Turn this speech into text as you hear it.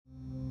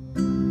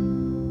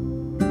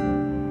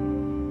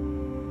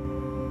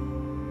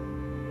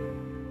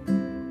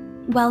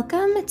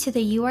Welcome to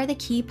the You Are the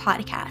Key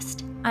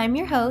podcast. I'm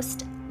your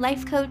host,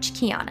 Life Coach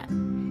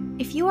Kiana.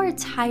 If you are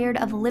tired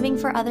of living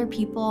for other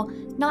people,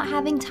 not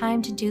having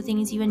time to do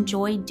things you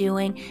enjoy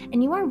doing,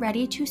 and you are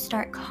ready to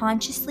start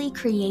consciously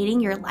creating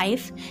your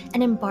life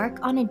and embark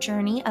on a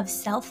journey of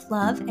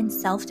self-love and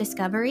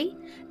self-discovery,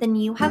 then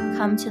you have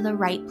come to the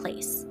right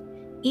place.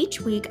 Each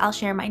week, I'll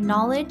share my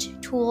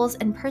knowledge, tools,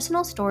 and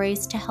personal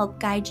stories to help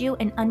guide you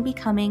in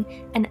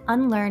unbecoming and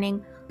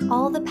unlearning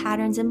all the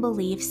patterns and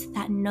beliefs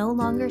that no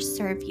longer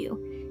serve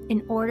you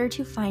in order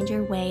to find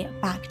your way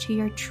back to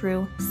your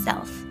true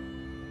self.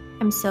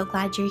 I'm so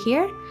glad you're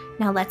here.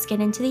 Now let's get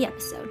into the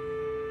episode.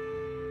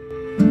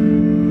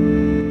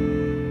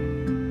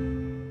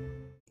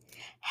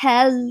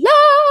 Hello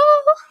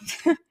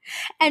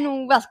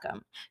and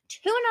welcome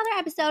to another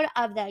episode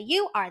of the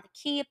You Are the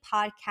Key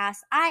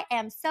podcast. I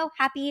am so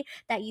happy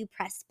that you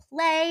pressed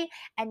play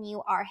and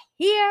you are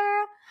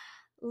here.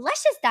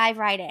 Let's just dive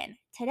right in.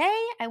 Today,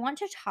 I want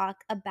to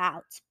talk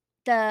about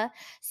the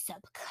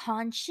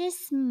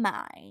subconscious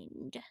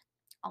mind,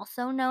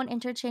 also known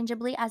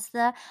interchangeably as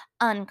the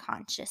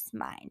unconscious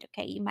mind.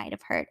 Okay, you might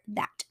have heard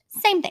that.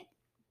 Same thing.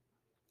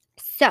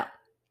 So,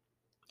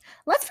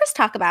 let's first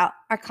talk about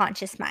our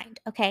conscious mind,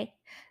 okay?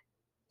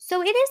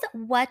 So, it is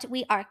what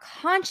we are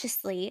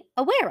consciously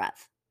aware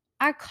of,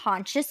 our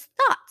conscious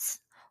thoughts,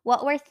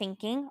 what we're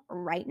thinking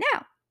right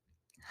now.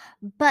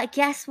 But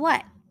guess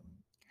what?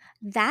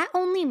 That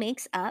only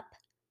makes up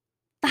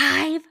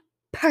 5%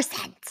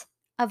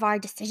 of our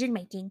decision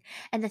making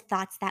and the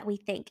thoughts that we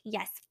think.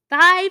 Yes,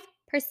 5%.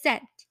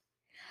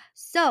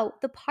 So,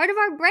 the part of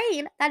our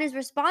brain that is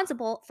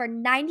responsible for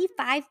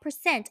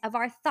 95% of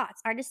our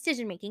thoughts, our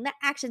decision making, the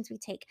actions we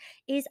take,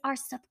 is our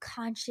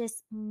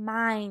subconscious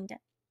mind.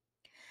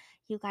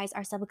 You guys,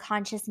 our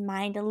subconscious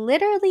mind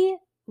literally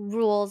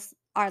rules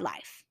our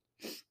life.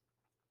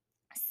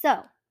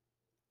 So,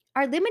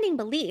 our limiting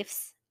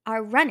beliefs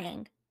are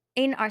running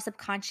in our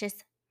subconscious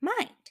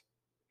mind.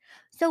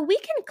 So we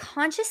can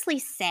consciously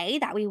say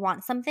that we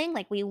want something,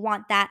 like we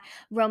want that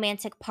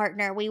romantic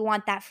partner, we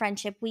want that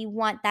friendship, we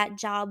want that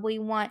job, we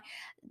want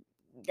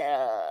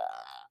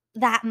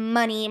that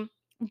money.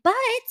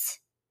 But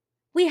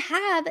we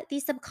have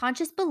these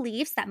subconscious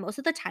beliefs that most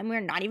of the time we're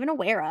not even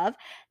aware of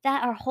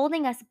that are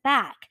holding us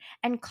back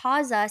and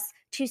cause us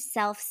to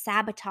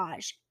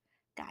self-sabotage.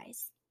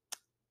 Guys,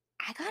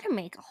 I got to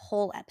make a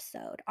whole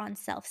episode on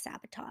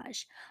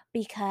self-sabotage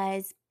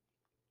because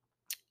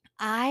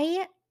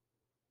I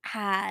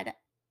had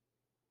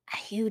a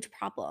huge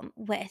problem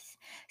with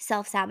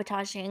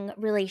self-sabotaging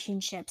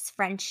relationships,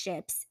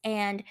 friendships,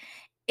 and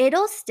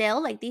it'll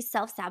still like these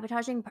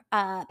self-sabotaging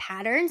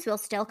patterns will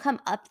still come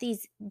up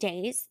these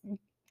days.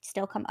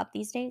 Still come up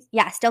these days?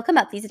 Yeah, still come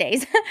up these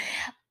days.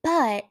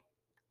 But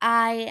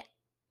I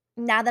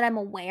now that I'm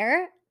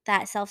aware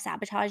that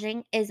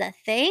self-sabotaging is a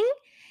thing,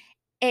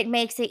 it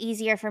makes it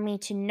easier for me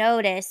to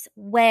notice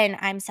when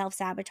I'm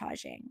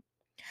self-sabotaging.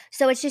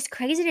 So it's just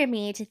crazy to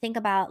me to think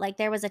about, like,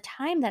 there was a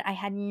time that I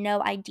had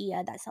no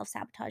idea that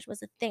self-sabotage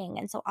was a thing,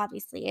 and so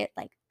obviously it,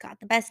 like, got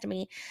the best of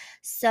me.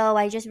 So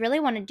I just really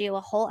wanna do a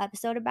whole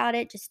episode about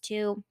it just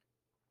to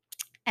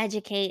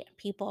educate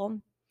people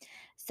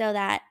so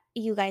that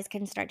you guys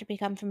can start to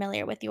become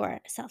familiar with your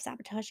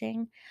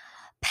self-sabotaging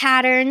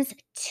patterns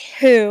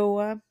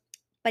too.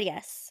 But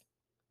yes.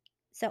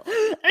 So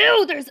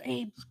ew, there's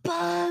a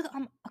bug.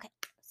 Okay.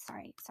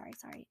 Sorry.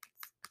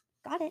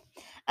 Got it.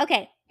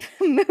 Okay,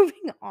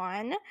 moving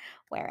on.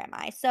 Where am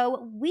I?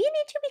 So, we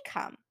need to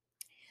become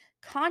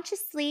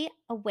consciously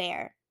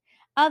aware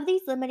of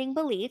these limiting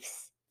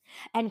beliefs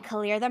and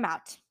clear them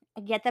out.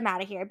 Get them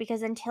out of here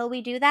because until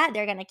we do that,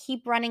 they're going to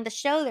keep running the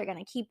show. They're going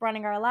to keep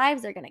running our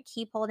lives. They're going to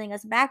keep holding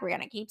us back. We're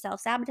going to keep self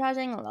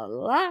sabotaging.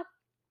 Now,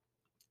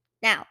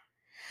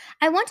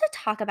 I want to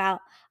talk about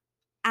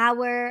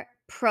our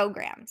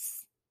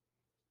programs,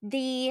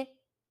 the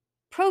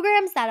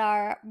programs that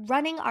are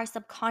running our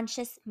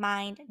subconscious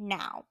mind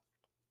now.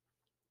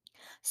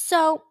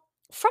 So,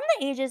 from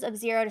the ages of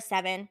 0 to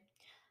 7,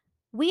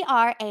 we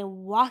are a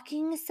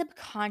walking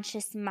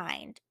subconscious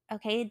mind.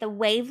 Okay. The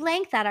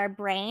wavelength that our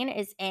brain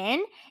is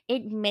in,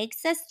 it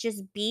makes us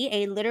just be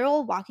a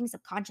literal walking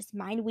subconscious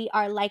mind. We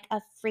are like a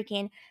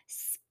freaking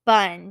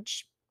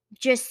sponge,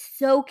 just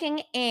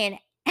soaking in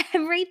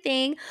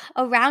everything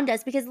around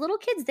us because little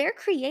kids, they're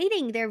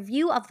creating their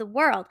view of the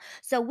world.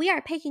 So we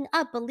are picking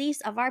up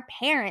beliefs of our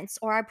parents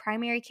or our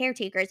primary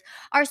caretakers,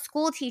 our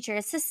school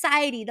teachers,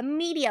 society, the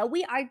media.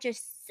 We are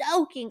just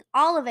soaking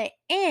all of it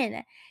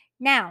in.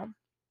 Now,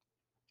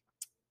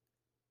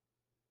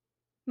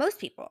 most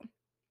people,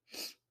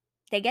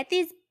 they get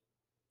these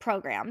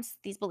programs,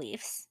 these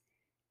beliefs,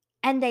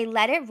 and they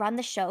let it run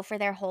the show for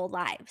their whole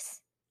lives.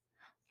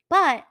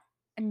 But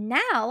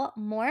now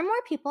more and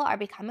more people are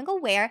becoming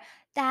aware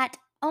that,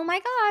 oh my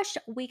gosh,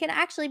 we can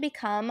actually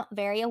become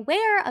very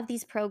aware of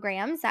these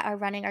programs that are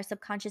running our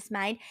subconscious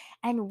mind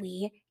and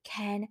we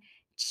can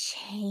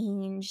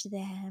change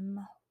them.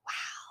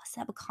 Wow,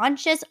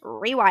 subconscious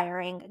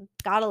rewiring.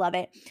 Gotta love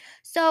it.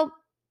 So,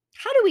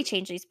 how do we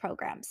change these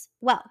programs?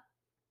 Well,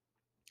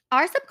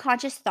 our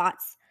subconscious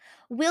thoughts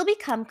We'll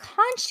become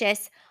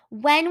conscious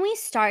when we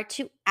start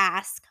to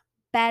ask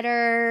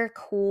better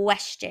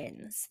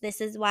questions.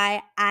 This is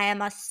why I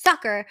am a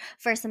sucker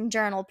for some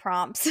journal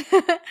prompts.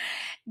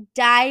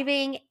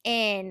 Diving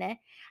in,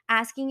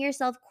 asking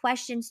yourself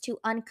questions to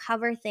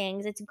uncover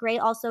things. It's great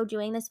also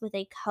doing this with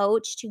a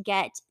coach to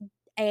get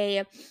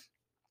a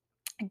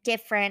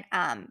different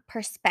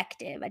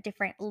perspective, a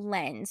different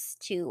lens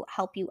to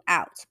help you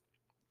out.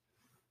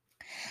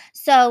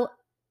 So,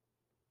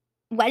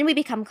 when we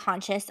become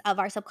conscious of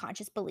our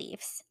subconscious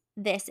beliefs,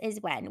 this is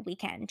when we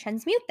can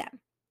transmute them.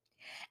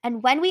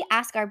 And when we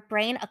ask our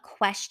brain a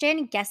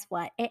question, guess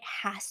what? It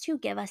has to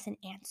give us an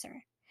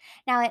answer.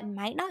 Now, it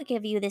might not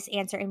give you this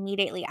answer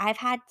immediately. I've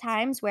had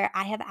times where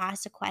I have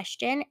asked a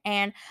question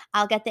and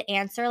I'll get the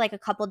answer like a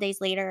couple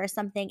days later or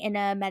something in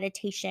a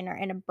meditation or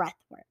in a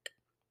breath work.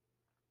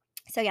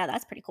 So, yeah,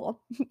 that's pretty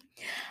cool.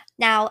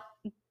 Now,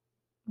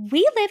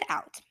 we live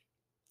out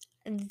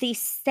the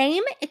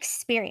same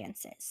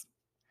experiences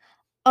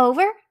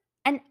over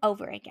and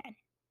over again.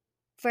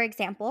 For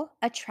example,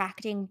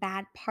 attracting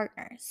bad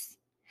partners,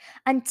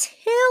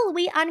 until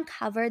we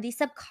uncover the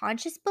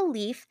subconscious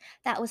belief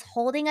that was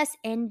holding us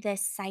in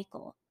this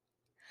cycle.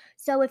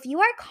 So, if you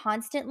are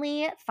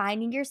constantly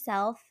finding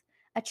yourself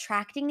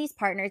attracting these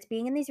partners,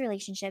 being in these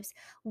relationships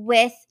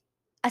with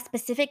a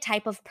specific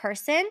type of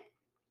person,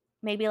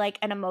 maybe like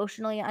an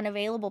emotionally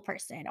unavailable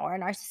person or a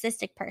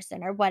narcissistic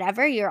person or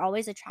whatever, you're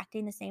always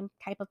attracting the same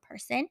type of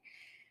person,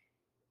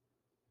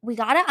 we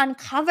got to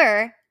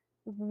uncover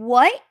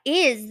what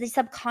is the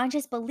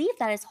subconscious belief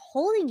that is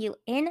holding you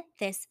in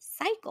this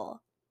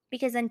cycle.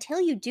 Because until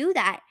you do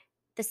that,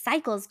 the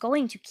cycle is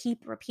going to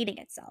keep repeating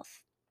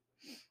itself.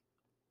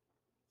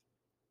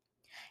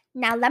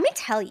 Now, let me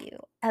tell you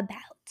about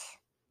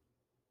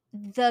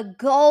the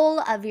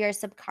goal of your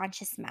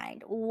subconscious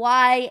mind,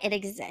 why it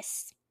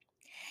exists.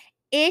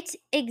 It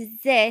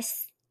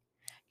exists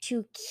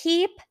to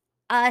keep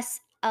us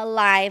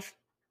alive.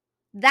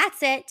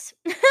 That's it.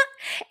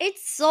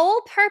 Its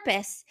sole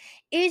purpose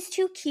is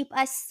to keep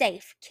us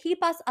safe,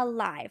 keep us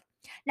alive.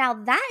 Now,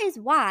 that is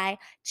why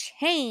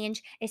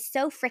change is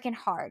so freaking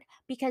hard.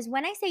 Because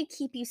when I say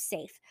keep you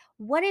safe,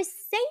 what is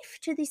safe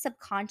to the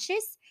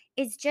subconscious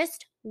is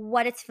just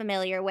what it's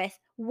familiar with,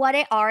 what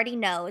it already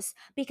knows,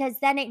 because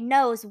then it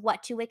knows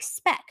what to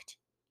expect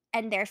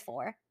and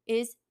therefore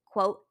is,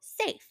 quote,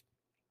 safe.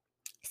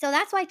 So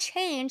that's why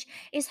change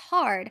is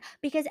hard,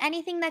 because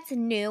anything that's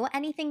new,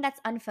 anything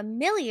that's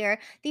unfamiliar,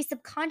 the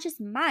subconscious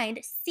mind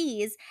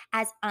sees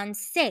as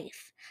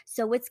unsafe.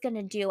 So it's going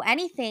to do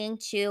anything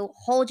to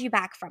hold you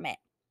back from it,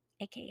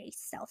 aka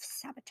self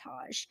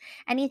sabotage.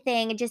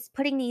 Anything, just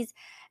putting these,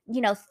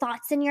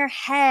 thoughts in your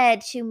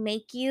head to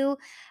make you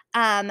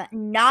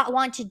not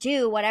want to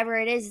do whatever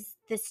it is,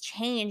 this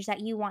change that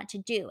you want to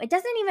do. It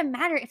doesn't even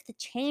matter if the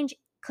change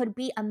could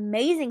be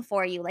amazing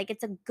for you, like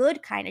it's a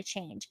good kind of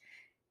change.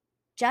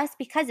 Just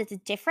because it's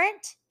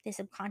different, the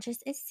subconscious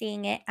is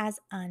seeing it as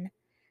unsafe.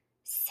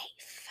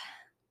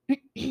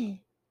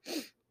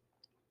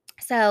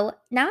 So,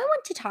 now I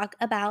want to talk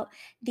about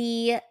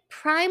the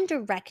prime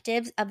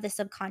directives of the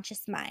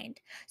subconscious mind.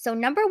 So,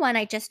 number one,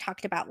 I just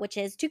talked about, which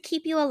is to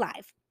keep you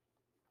alive.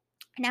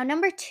 Now,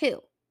 number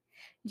two,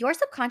 your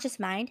subconscious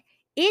mind,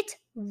 it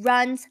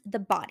runs the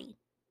body,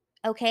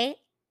 okay?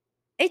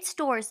 It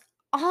stores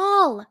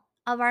all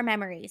of our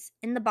memories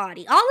in the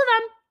body, all of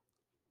them,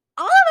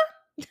 all of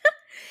them.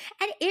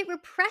 And it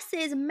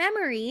represses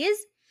memories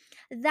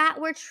that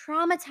were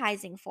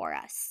traumatizing for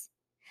us.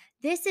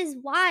 This is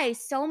why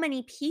so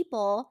many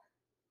people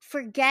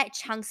forget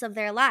chunks of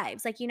their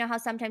lives. Like, you know how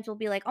sometimes we'll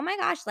be like, oh my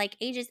gosh, like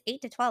ages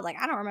 8 to 12, like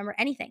I don't remember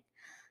anything.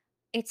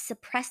 It's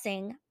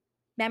suppressing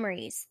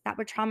memories that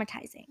were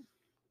traumatizing.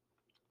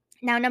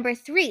 Now, number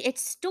three, it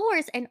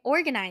stores and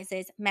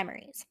organizes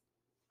memories.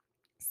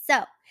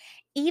 So,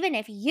 even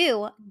if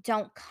you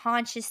don't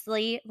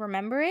consciously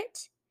remember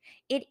it,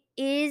 it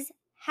is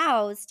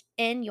housed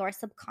in your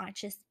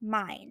subconscious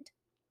mind.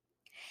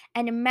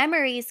 And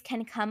memories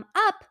can come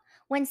up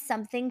when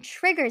something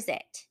triggers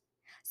it.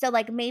 So,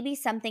 like maybe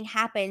something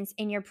happens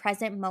in your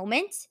present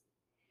moment,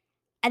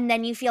 and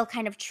then you feel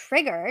kind of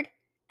triggered,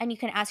 and you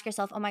can ask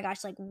yourself, oh my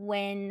gosh, like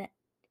when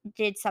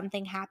did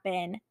something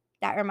happen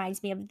that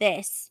reminds me of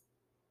this?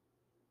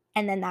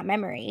 And then that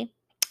memory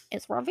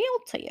is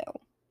revealed to you.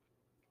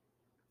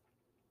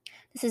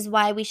 This is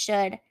why we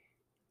should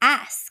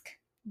ask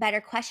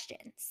better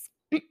questions.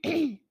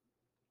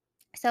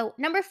 So,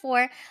 number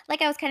four,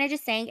 like I was kind of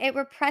just saying, it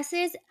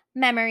represses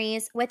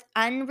memories with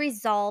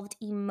unresolved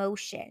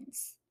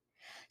emotions.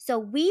 So,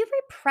 we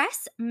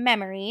repress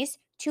memories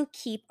to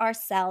keep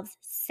ourselves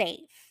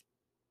safe.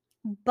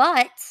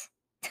 But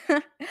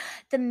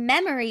the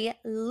memory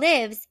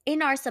lives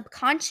in our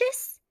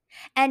subconscious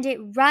and it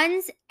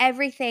runs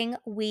everything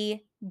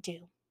we do.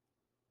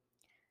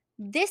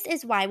 This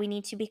is why we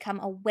need to become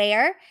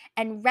aware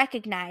and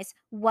recognize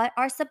what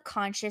our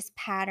subconscious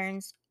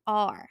patterns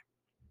are.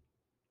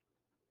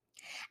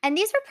 And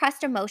these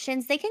repressed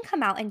emotions, they can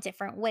come out in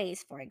different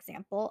ways. For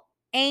example,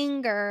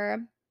 anger.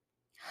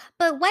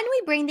 But when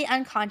we bring the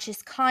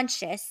unconscious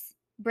conscious,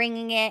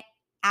 bringing it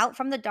out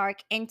from the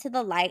dark into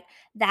the light,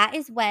 that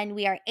is when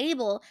we are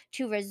able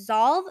to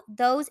resolve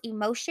those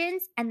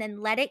emotions and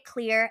then let it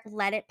clear,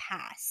 let it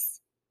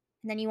pass.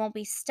 And then you won't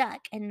be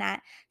stuck in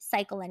that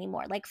cycle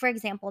anymore. Like, for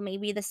example,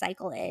 maybe the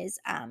cycle is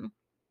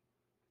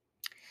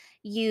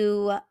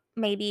you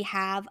maybe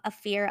have a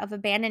fear of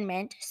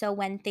abandonment. So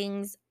when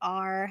things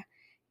are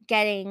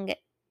getting,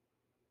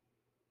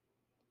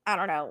 I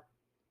don't know,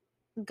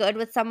 good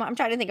with someone, I'm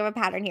trying to think of a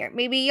pattern here.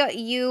 Maybe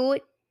you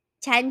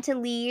tend to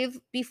leave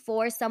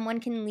before someone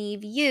can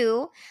leave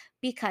you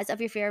because of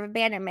your fear of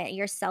abandonment.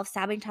 You're self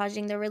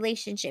sabotaging the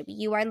relationship.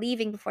 You are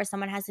leaving before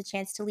someone has a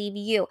chance to leave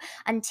you.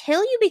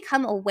 Until you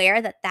become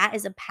aware that that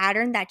is a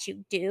pattern that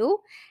you do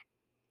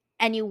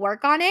and you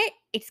work on it,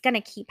 it's going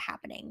to keep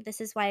happening. This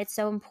is why it's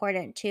so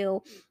important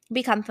to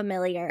become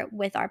familiar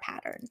with our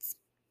patterns.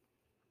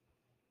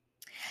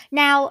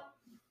 Now,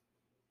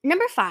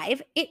 number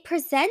 5, it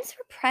presents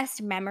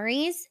repressed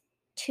memories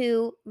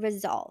to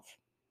resolve.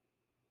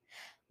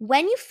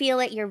 When you feel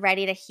it, you're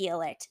ready to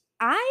heal it.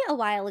 I, a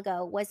while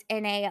ago, was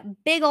in a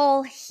big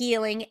ol'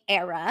 healing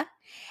era,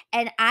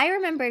 and I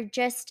remember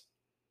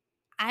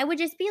I would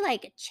just be,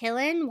 like,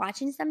 chilling,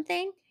 watching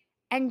something,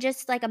 and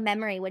just, like, a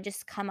memory would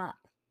just come up.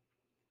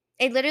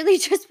 It literally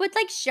just would,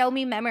 like, show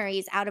me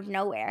memories out of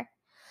nowhere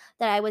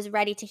that I was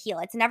ready to heal.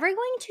 It's never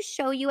going to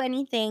show you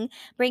anything,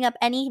 bring up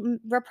any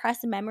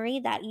repressed memory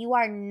that you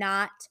are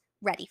not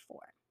ready for.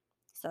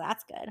 So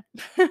that's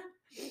good.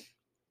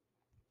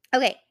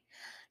 Okay,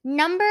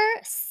 number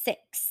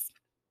 6.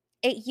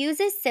 It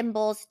uses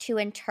symbols to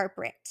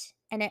interpret,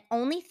 and it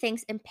only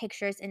thinks in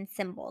pictures and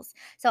symbols.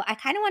 So I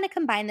kind of want to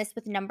combine this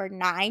with number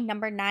 9.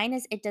 Number 9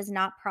 is it does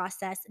not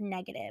process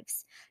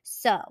negatives.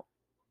 So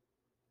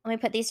let me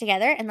put these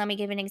together and let me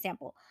give an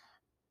example.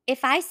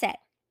 If I said,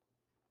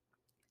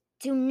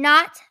 do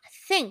not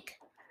think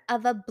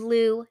of a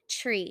blue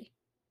tree,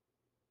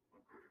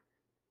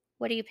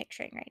 what are you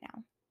picturing right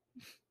now?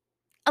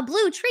 A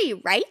blue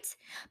tree, right?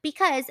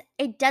 Because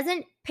it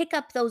doesn't pick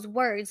up those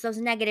words, those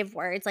negative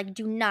words like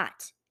do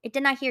not. It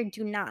did not hear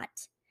do not.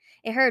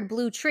 It heard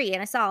blue tree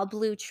and I saw a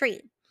blue tree.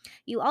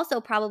 You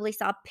also probably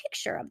saw a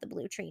picture of the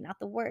blue tree, not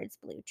the words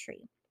blue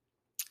tree.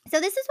 So,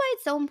 this is why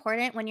it's so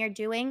important when you're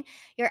doing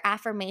your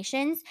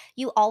affirmations.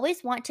 You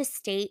always want to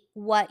state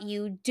what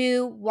you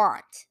do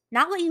want,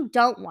 not what you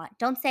don't want.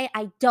 Don't say,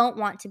 I don't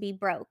want to be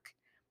broke.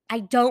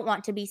 I don't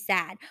want to be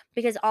sad,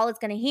 because all it's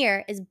going to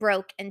hear is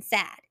broke and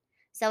sad.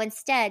 So,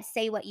 instead,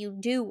 say what you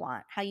do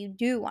want, how you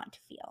do want to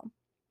feel.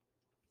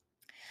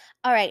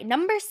 All right,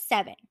 number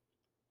 7.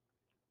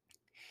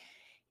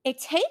 It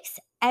takes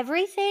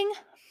everything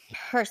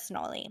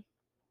personally.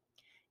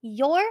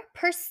 Your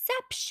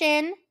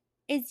perception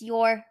is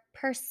your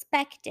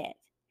perspective.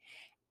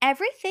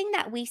 Everything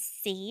that we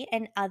see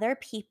in other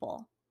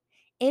people,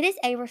 it is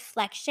a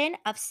reflection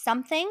of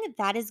something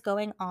that is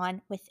going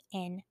on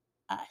within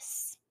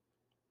us.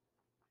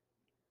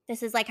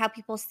 This is like how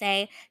people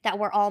say that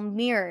we're all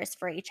mirrors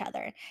for each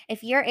other.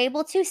 If you're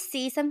able to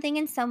see something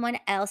in someone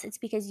else, it's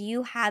because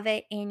you have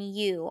it in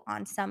you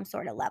on some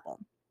sort of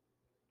level.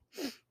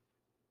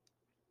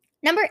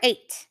 Number 8,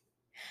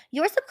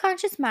 your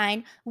subconscious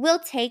mind will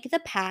take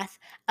the path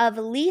of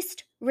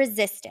least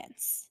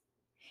resistance.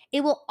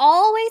 It will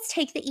always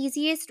take the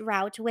easiest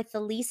route with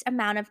the least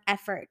amount of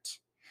effort.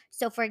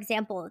 So, for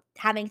example,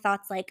 having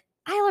thoughts like,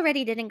 I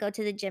already didn't go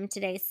to the gym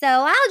today, so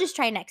I'll just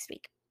try next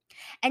week.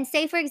 And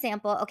say, for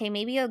example, okay,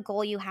 maybe a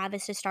goal you have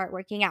is to start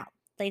working out.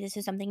 Like, this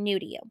is something new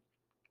to you.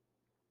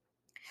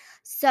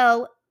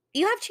 So,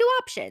 you have two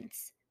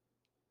options.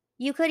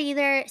 You could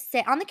either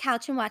sit on the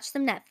couch and watch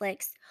some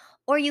Netflix,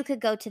 or you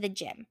could go to the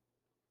gym.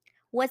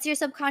 What's your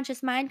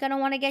subconscious mind going to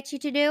want to get you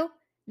to do?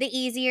 The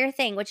easier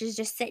thing, which is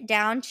just sit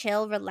down,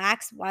 chill,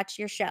 relax, watch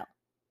your show.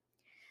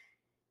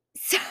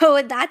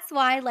 So that's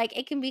why, like,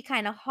 it can be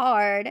kind of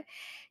hard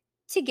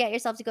to get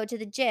yourself to go to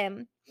the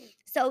gym.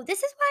 So this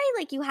is why,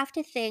 like, you have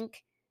to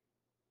think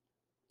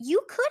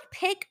you could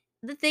pick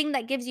the thing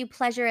that gives you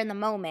pleasure in the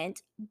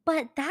moment,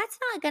 but that's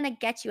not going to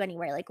get you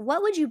anywhere. Like,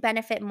 what would you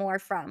benefit more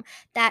from?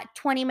 That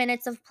 20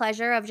 minutes of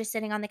pleasure of just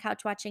sitting on the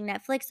couch watching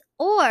Netflix,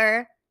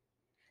 or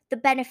the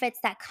benefits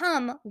that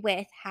come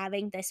with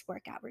having this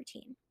workout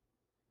routine?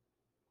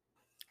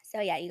 So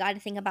yeah, you got to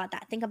think about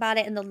that. Think about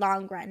it in the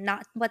long run,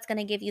 not what's going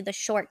to give you the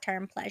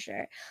short-term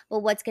pleasure, but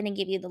what's going to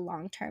give you the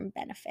long-term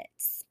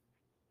benefits.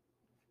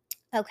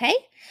 Okay?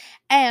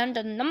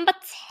 And number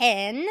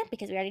 10,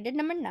 because we already did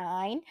number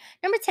 9,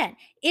 number 10,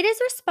 it is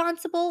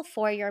responsible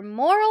for your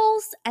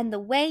morals and the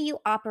way you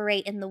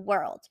operate in the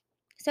world.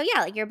 So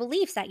yeah, like your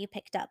beliefs that you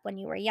picked up when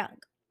you were young.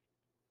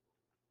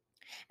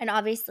 And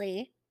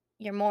obviously,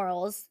 your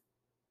morals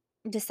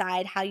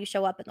decide how you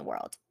show up in the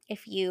world.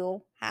 If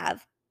you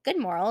have good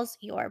morals,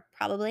 you're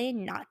probably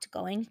not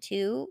going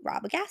to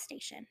rob a gas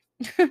station.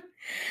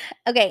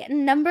 Okay,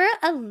 number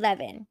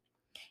 11.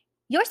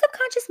 Your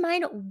subconscious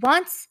mind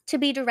wants to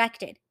be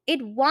directed.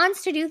 It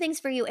wants to do things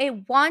for you.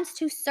 It wants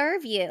to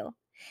serve you.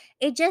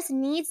 It just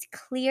needs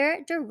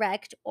clear,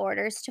 direct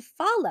orders to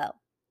follow.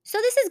 So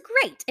this is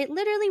great. It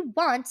literally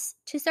wants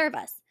to serve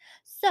us.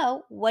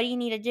 So, what do you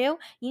need to do?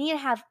 You need to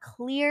have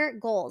clear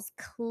goals,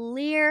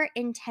 clear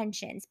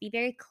intentions. Be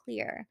very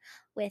clear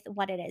with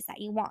what it is that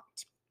you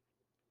want.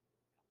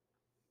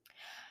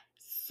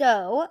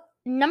 So,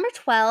 number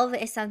 12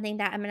 is something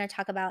that I'm going to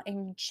talk about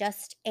in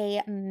just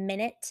a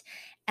minute.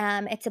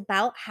 It's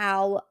about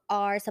how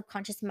our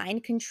subconscious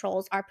mind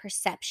controls our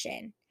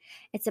perception.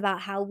 It's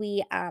about how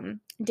we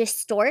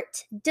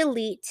distort,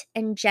 delete,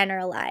 and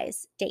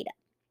generalize data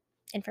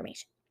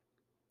information.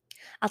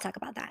 I'll talk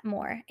about that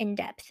more in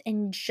depth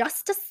in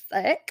just a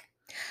sec.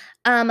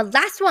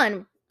 Last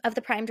one of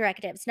the prime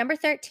directives, number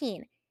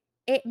 13.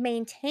 It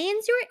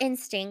maintains your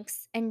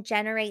instincts and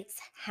generates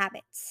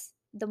habits.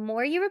 The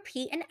more you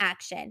repeat an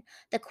action,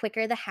 the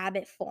quicker the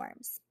habit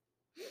forms.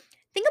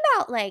 Think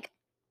about, like,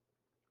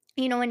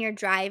 when you're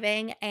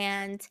driving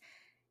and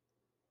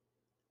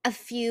a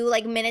few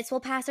like minutes will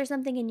pass or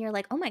something and you're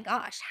like, "Oh my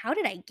gosh, how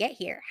did I get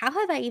here? How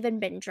have I even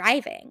been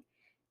driving?"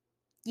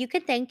 You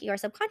could thank your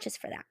subconscious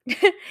for that.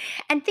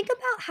 And think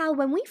about how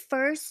when we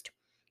first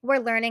were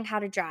learning how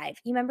to drive,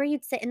 you remember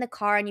you'd sit in the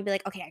car and you'd be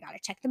like, okay, I gotta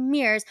check the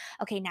mirrors.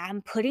 Okay, now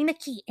I'm putting the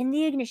key in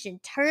the ignition,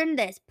 turn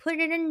this, put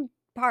it in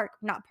park,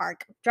 not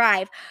park,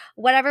 drive,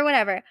 whatever,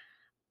 whatever.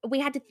 We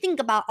had to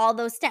think about all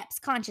those steps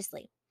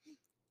consciously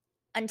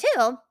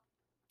until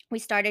we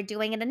started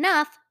doing it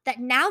enough that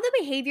now the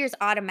behavior is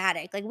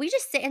automatic. Like we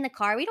just sit in the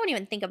car, we don't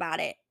even think about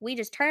it. We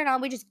just turn it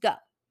on, we just go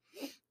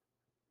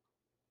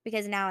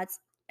because now it's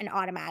an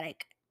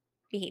automatic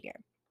behavior.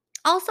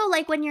 Also,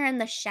 like when you're in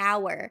the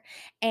shower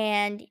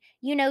and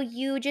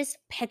you just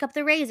pick up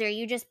the razor,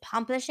 you just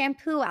pump the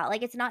shampoo out.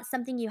 Like it's not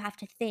something you have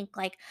to think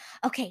like,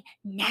 okay,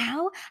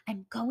 now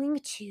I'm going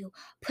to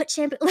put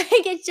shampoo. Like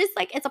it's just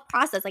like it's a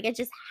process. Like it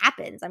just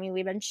happens. I mean,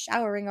 we've been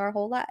showering our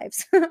whole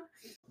lives.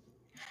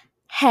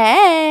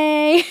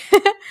 Hey,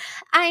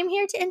 I'm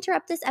here to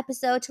interrupt this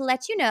episode to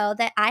let you know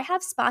that I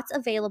have spots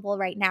available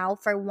right now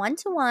for one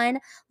to one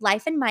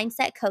life and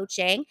mindset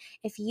coaching.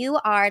 If you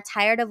are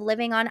tired of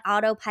living on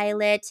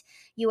autopilot,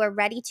 you are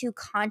ready to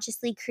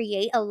consciously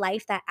create a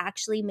life that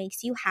actually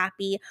makes you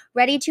happy,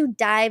 ready to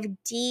dive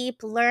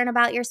deep, learn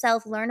about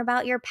yourself, learn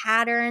about your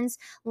patterns,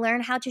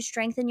 learn how to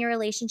strengthen your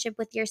relationship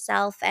with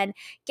yourself, and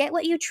get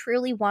what you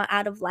truly want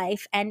out of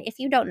life. And if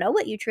you don't know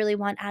what you truly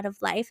want out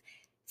of life,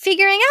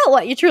 figuring out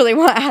what you truly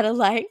want out of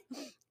life.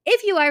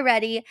 If you are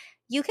ready,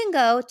 you can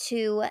go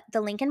to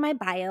the link in my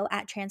bio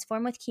at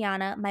Transform with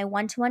Kiana. My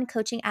one-to-one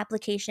coaching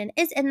application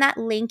is in that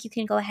link. You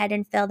can go ahead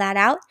and fill that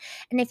out.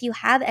 And if you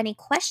have any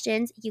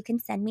questions, you can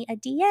send me a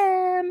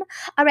DM.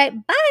 All right,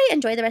 bye.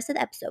 Enjoy the rest of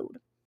the episode.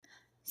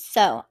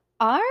 So,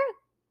 our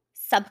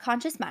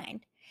subconscious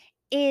mind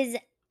is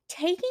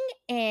taking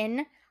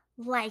in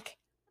like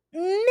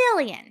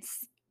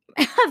millions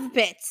of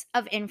bits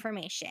of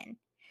information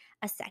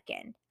a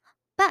second.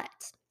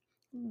 But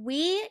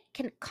we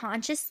can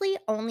consciously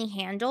only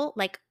handle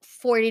like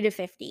 40 to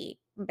 50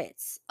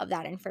 bits of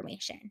that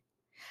information.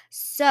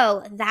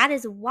 So that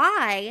is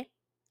why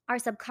our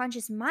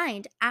subconscious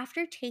mind,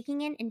 after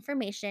taking in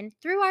information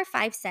through our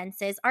five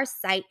senses, our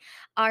sight,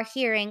 our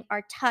hearing,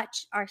 our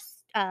touch, our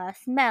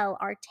smell,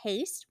 our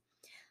taste,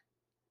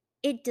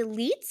 it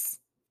deletes,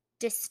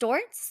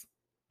 distorts,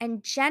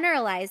 and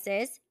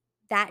generalizes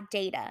that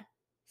data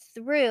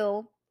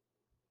through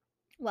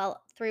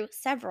through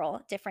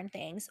several different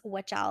things,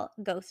 which I'll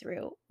go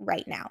through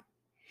right now.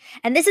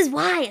 And this is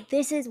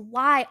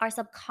why our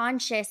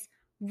subconscious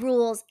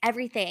rules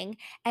everything.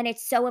 And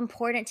it's so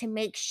important to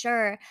make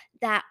sure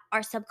that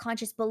our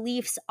subconscious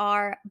beliefs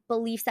are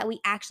beliefs that we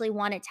actually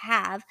want it to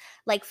have.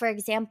 Like, for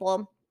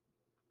example,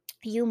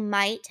 you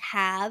might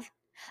have,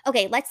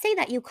 okay, let's say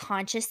that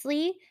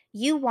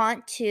you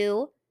want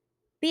to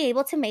be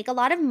able to make a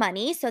lot of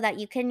money so that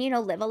you can,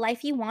 live a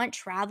life you want,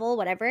 travel,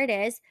 whatever it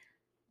is.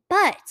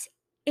 But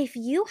if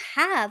you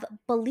have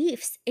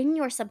beliefs in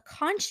your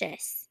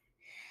subconscious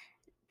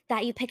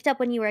that you picked up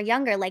when you were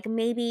younger, like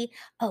maybe,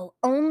 oh,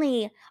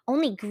 only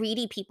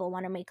greedy people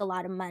want to make a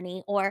lot of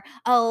money, or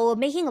oh,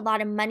 making a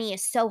lot of money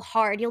is so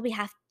hard. You'll be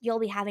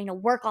having to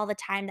work all the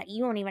time that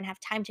you won't even have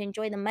time to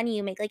enjoy the money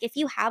you make. Like if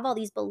you have all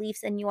these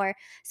beliefs in your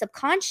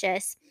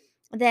subconscious,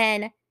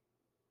 then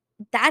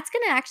that's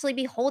going to actually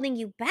be holding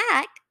you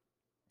back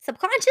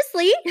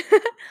subconsciously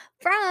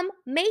from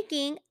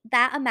making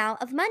that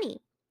amount of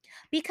money.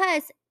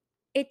 Because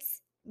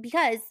it's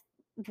because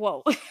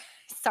whoa,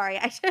 sorry,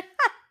 I should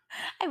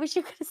I wish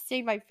you could have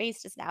seen my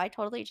face just now. I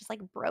totally just like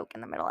broke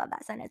in the middle of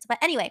that sentence. But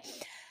anyway,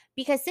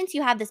 because since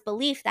you have this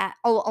belief that,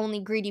 oh, only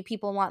greedy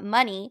people want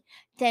money,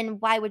 then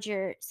why would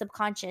your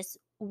subconscious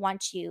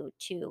want you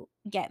to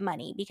get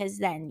money? Because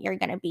then you're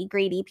going to be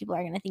greedy. People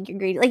are going to think you're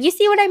greedy. Like, you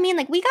see what I mean?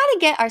 Like, we got to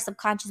get our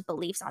subconscious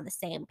beliefs on the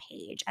same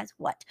page as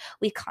what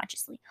we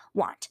consciously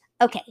want.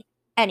 Okay.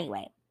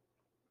 Anyway,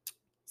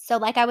 so,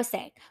 like I was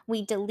saying,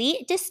 we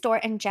delete,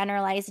 distort, and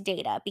generalize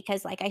data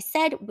because, like I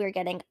said, we're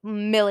getting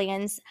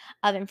millions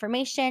of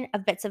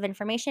bits of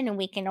information, and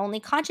we can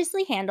only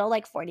consciously handle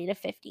like 40 to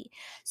 50.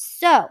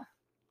 So,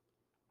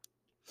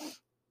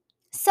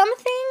 Some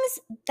things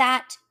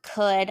that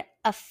could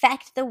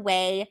affect the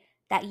way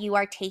that you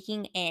are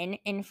taking in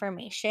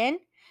information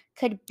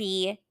could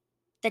be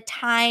the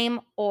time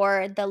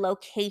or the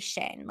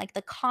location, like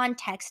the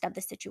context of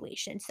the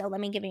situation. So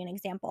let me give you an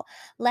example.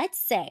 Let's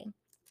say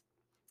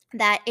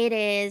that it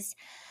is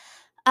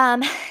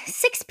um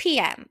 6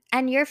 p.m.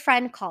 and your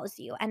friend calls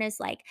you and is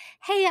like,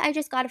 "Hey, I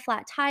just got a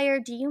flat tire.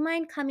 Do you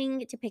mind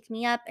coming to pick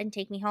me up and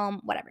take me home?"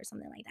 Whatever,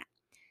 something like that.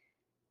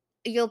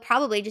 You'll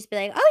probably just be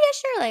like, "Oh, yeah,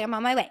 sure. Like, I'm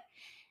on my way."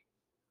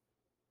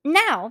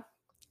 Now,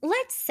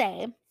 let's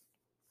say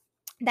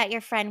that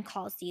your friend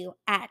calls you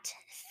at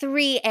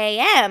 3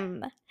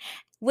 a.m.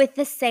 with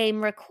the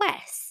same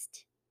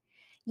request.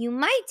 You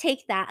might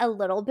take that a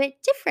little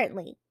bit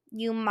differently.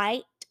 You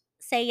might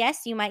say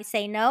yes, you might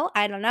say no,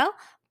 I don't know.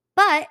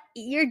 But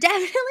you're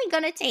definitely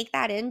going to take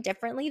that in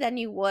differently than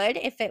you would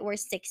if it were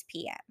 6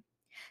 p.m.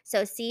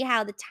 So, see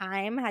how the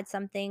time had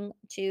something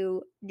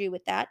to do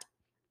with that.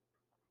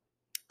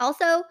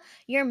 Also,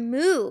 your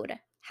mood,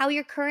 how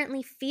you're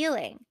currently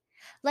feeling.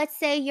 Let's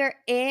say you're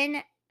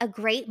in a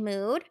great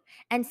mood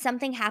and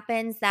something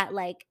happens that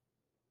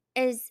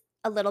is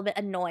a little bit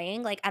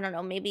annoying. Like, I don't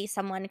know, maybe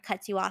someone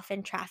cuts you off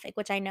in traffic,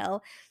 which I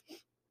know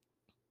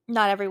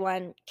not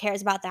everyone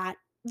cares about that.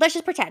 Let's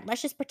just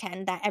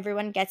pretend that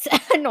everyone gets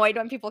annoyed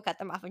when people cut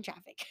them off in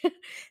traffic.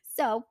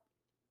 So,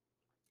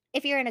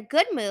 if you're in a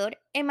good mood,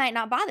 it might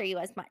not bother you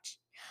as much.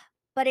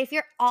 But if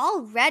you're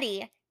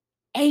already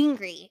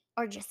angry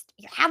or just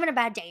you're having a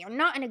bad day, you're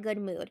not in a good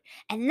mood,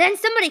 and then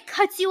somebody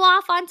cuts you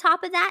off on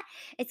top of that,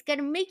 it's going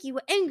to make you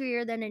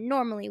angrier than it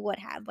normally would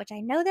have, which I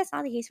know that's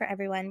not the case for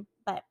everyone,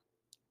 but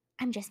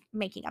I'm just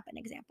making up an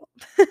example.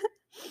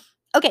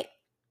 Okay,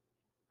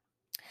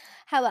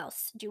 how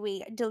else do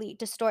we delete,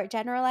 distort,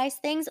 generalize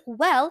things?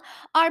 Well,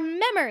 our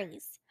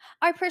memories,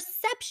 our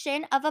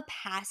perception of a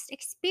past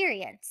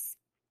experience.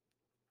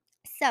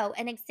 So,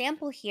 an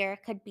example here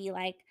could be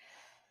like,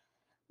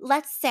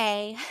 let's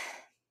say,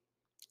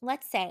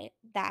 let's say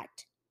that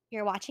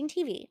you're watching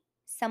TV,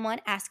 someone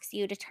asks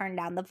you to turn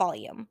down the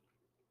volume.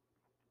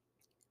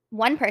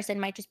 One person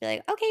might just be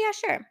like, okay, yeah,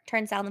 sure,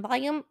 turns down the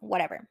volume,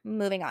 whatever,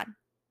 moving on,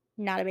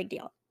 not a big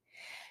deal.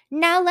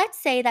 Now, let's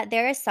say that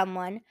there is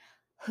someone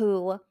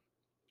who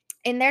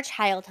in their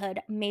childhood,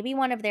 maybe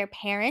one of their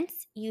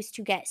parents used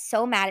to get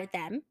so mad at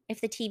them. If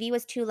the TV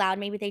was too loud,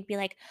 maybe they'd be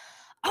like,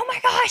 "Oh my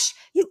gosh,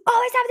 you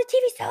always have the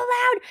TV so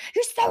loud.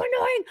 You're so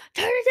annoying.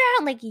 Turn it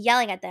down." Like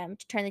yelling at them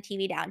to turn the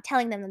TV down,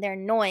 telling them that they're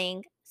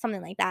annoying,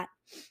 something like that.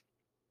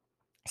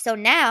 So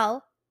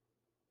now,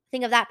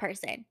 think of that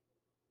person.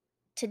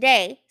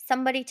 Today,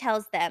 somebody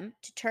tells them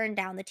to turn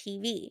down the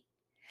TV.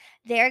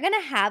 They're going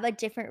to have a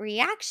different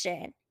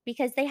reaction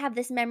because they have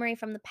this memory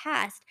from the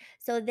past.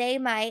 So they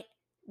might,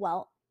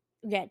 well,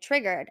 get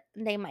triggered.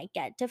 They might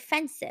get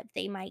defensive.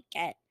 They might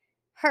get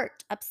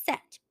hurt,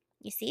 upset.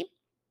 You see?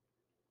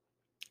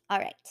 All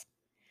right.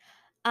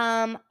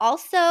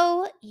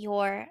 Also,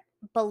 your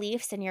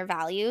beliefs and your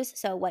values.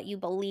 So, what you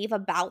believe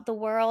about the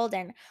world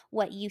and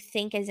what you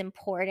think is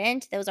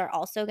important, those are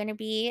also going to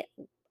be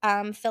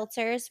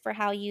filters for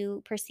how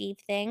you perceive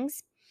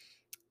things,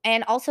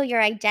 and also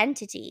your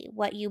identity,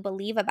 what you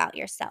believe about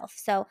yourself.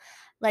 So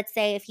let's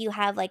say if you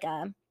have like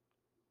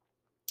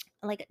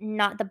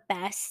not the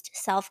best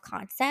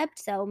self-concept,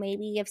 so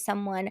maybe if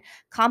someone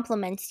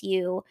compliments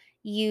you,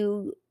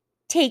 you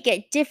take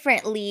it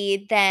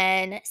differently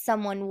than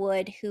someone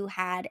would who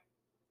had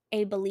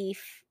a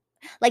belief,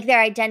 like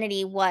their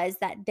identity was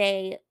that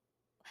they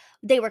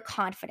were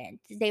confident.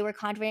 They were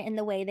confident in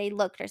the way they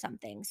looked or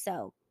something.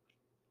 So,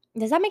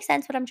 does that make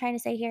sense what I'm trying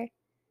to say here?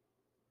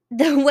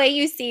 The way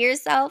you see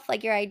yourself,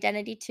 like your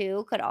identity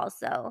too, could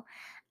also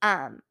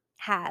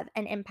have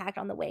an impact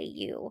on the way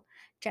you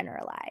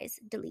generalize,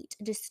 delete,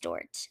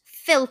 distort,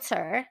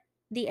 filter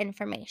the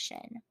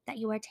information that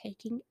you are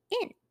taking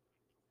in.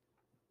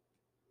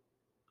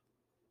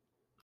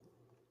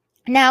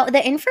 Now,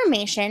 the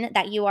information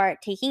that you are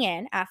taking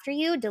in after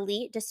you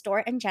delete,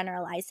 distort, and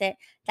generalize it,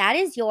 that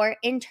is your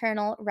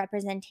internal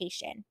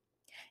representation.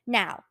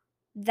 Now,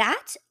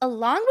 that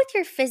along with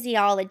your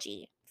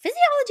physiology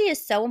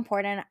is so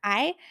important.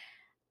 I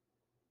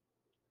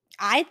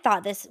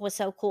thought this was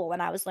so cool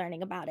when I was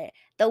learning about it.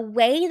 The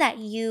way that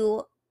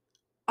you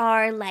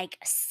are like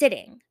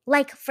sitting.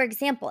 Like, for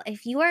example,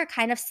 if you are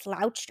kind of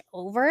slouched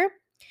over,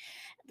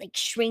 like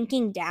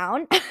shrinking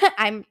down,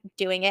 I'm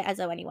doing it as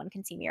though anyone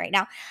can see me right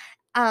now.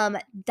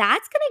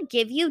 That's gonna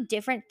give you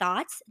different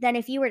thoughts than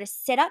if you were to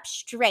sit up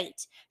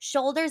straight,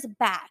 shoulders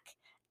back.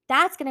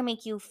 That's gonna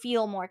make you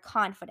feel more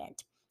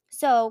confident.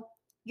 So,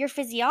 your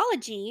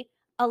physiology,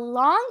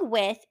 along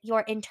with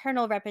your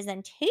internal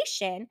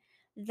representation,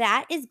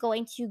 that is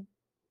going to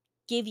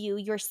give you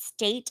your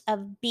state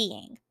of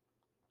being.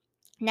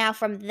 Now,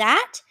 from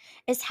that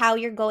is how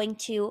you're going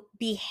to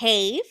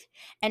behave.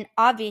 And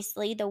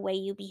obviously, the way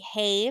you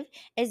behave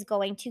is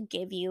going to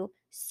give you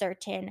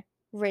certain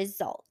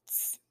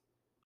results.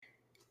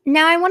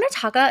 Now, I want to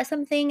talk about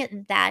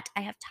something that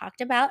I have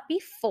talked about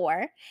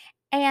before.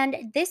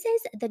 And this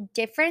is the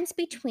difference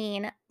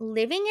between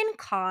living in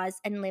cause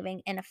and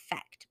living in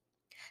effect.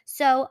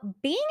 So,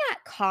 being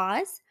at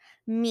cause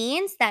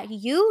means that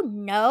you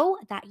know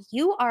that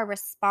you are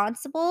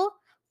responsible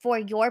for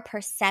your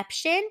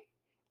perception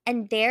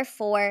and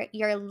therefore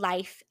your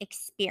life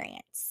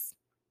experience.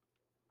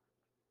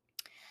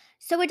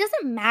 So, it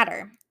doesn't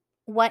matter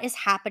what is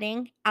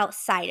happening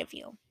outside of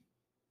you.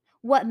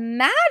 What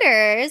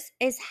matters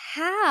is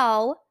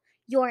how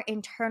your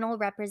internal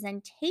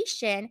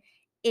representation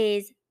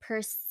is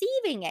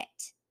perceiving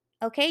it.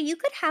 Okay, you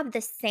could have the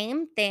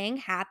same thing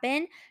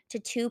happen to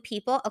two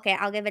people. Okay,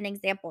 I'll give an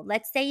example.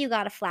 Let's say you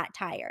got a flat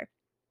tire.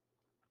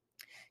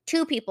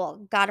 Two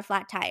people got a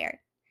flat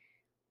tire.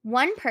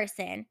 One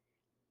person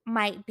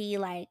might be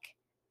like,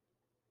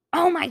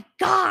 "Oh my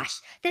gosh,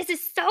 this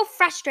is so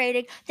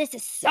frustrating. This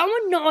is so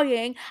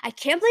annoying. I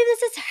can't believe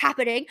this is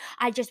happening.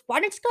 I just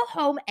wanted to go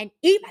home and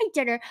eat my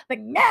dinner, but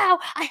now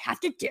I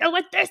have to deal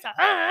with this."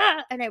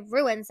 And it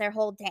ruins their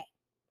whole day.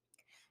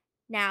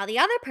 Now, the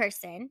other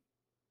person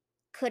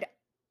could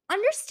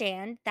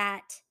understand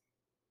that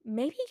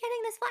maybe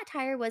getting this flat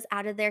tire was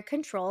out of their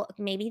control.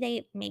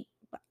 Maybe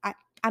I,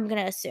 I'm going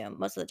to assume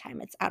most of the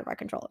time it's out of our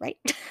control, right?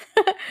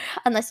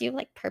 Unless you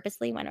like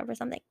purposely went over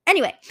something.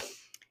 Anyway,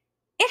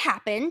 it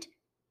happened.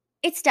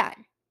 It's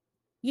done.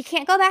 You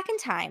can't go back in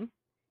time.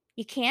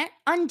 You can't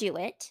undo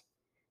it.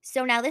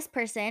 So now this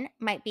person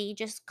might be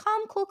just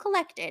calm, cool,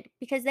 collected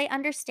because they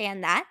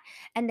understand that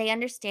and they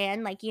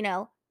understand, like,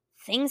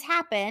 things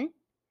happen.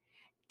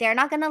 They're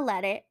not going to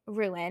let it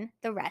ruin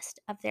the rest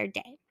of their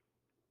day.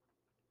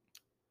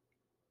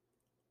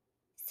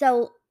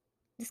 So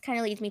this kind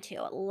of leads me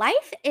to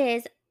life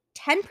is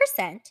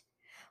 10%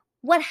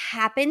 what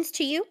happens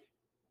to you,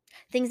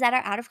 things that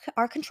are out of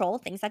our control,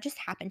 things that just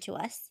happen to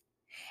us,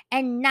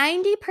 and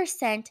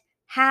 90%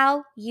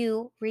 how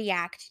you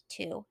react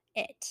to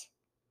it.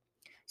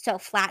 So,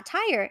 flat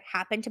tire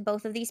happened to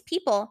both of these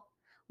people.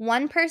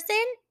 One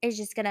person is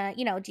just gonna,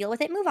 deal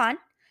with it, move on.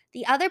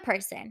 The other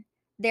person,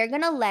 they're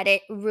gonna let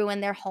it ruin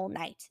their whole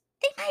night.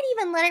 They might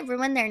even let it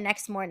ruin their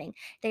next morning.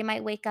 They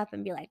might wake up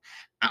and be like,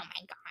 "Oh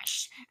my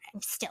gosh, I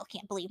still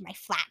can't believe my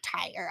flat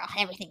tire. Oh,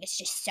 everything is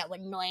just so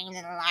annoying."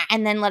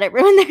 And then let it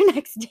ruin their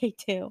next day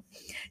too.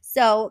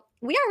 So,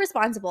 we are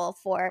responsible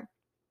for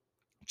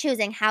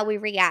choosing how we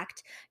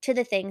react to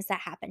the things that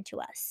happen to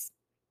us.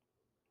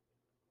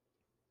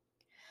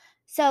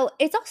 So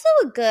it's also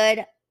a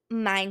good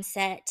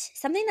mindset.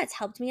 Something that's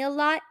helped me a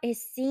lot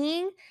is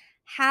seeing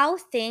how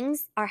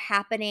things are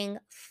happening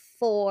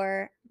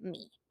for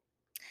me.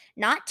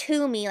 Not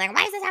to me, like,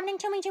 why is this happening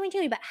to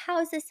me, but how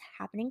is this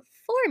happening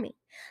for me?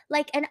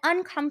 Like an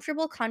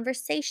uncomfortable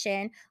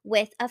conversation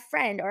with a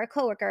friend or a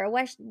coworker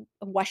or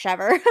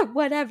whatever,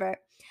 whatever.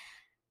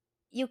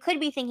 You could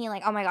be thinking,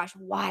 like, oh my gosh,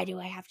 why do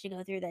I have to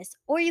go through this?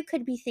 Or you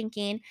could be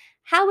thinking,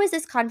 how is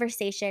this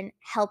conversation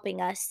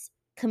helping us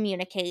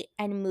communicate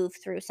and move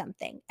through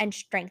something and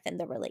strengthen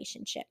the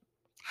relationship?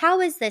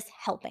 How is this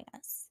helping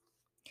us?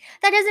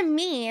 That doesn't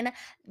mean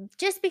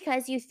just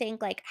because you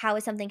think, like, how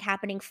is something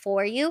happening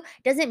for you,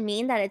 doesn't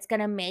mean that it's going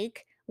to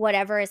make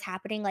whatever is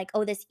happening, like,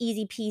 oh, this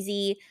easy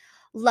peasy,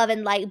 love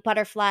and light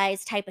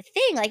butterflies type of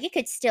thing. Like, it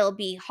could still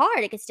be hard,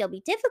 it could still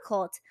be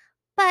difficult,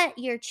 but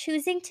you're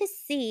choosing to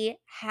see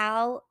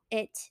how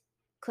it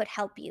could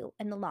help you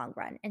in the long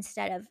run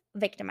instead of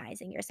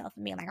victimizing yourself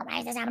and being like, why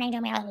is this happening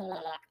to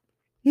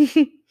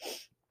me?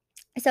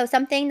 So,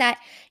 something that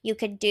you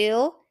could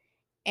do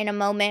in a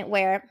moment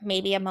where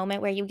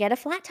you get a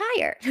flat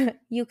tire,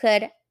 you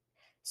could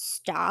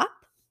stop,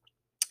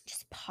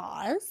 just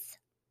pause,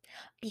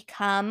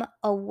 become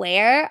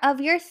aware of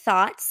your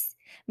thoughts.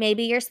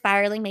 Maybe you're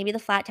spiraling, maybe the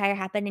flat tire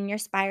happened and you're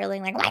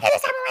spiraling, like, why did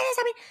this happen? Why did this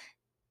happen?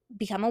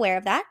 Become aware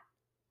of that.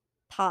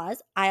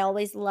 Pause. I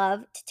always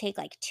love to take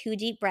like 2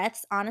 deep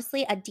breaths.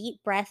 Honestly, a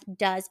deep breath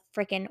does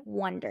freaking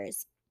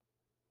wonders.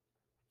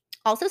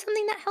 Also,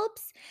 something that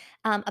helps,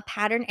 a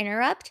pattern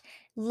interrupt.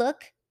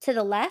 Look to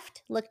the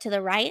left, look to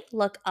the right,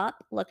 look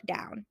up, look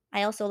down.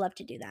 I also love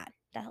to do that.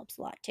 That helps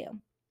a lot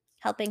too,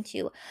 helping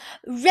to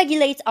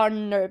regulate our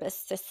nervous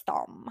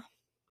system.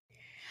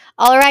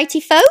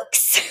 Alrighty,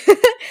 folks.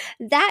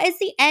 That is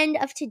the end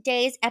of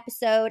today's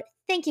episode.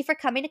 Thank you for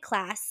coming to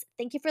class.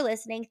 Thank you for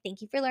listening.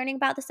 Thank you for learning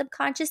about the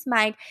subconscious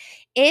mind.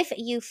 If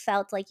you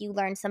felt like you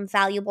learned some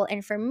valuable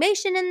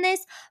information in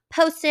this,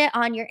 post it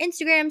on your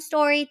Instagram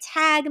story,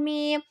 tag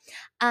me,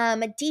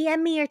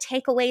 DM me your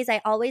takeaways.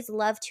 I always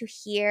love to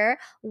hear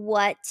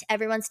what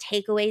everyone's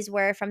takeaways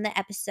were from the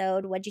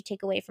episode. What'd you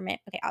take away from it?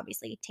 Okay,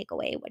 obviously,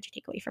 what'd you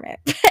take away from it?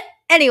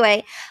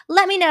 Anyway,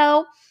 let me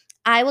know.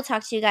 I will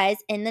talk to you guys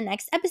in the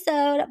next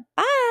episode.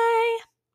 Bye.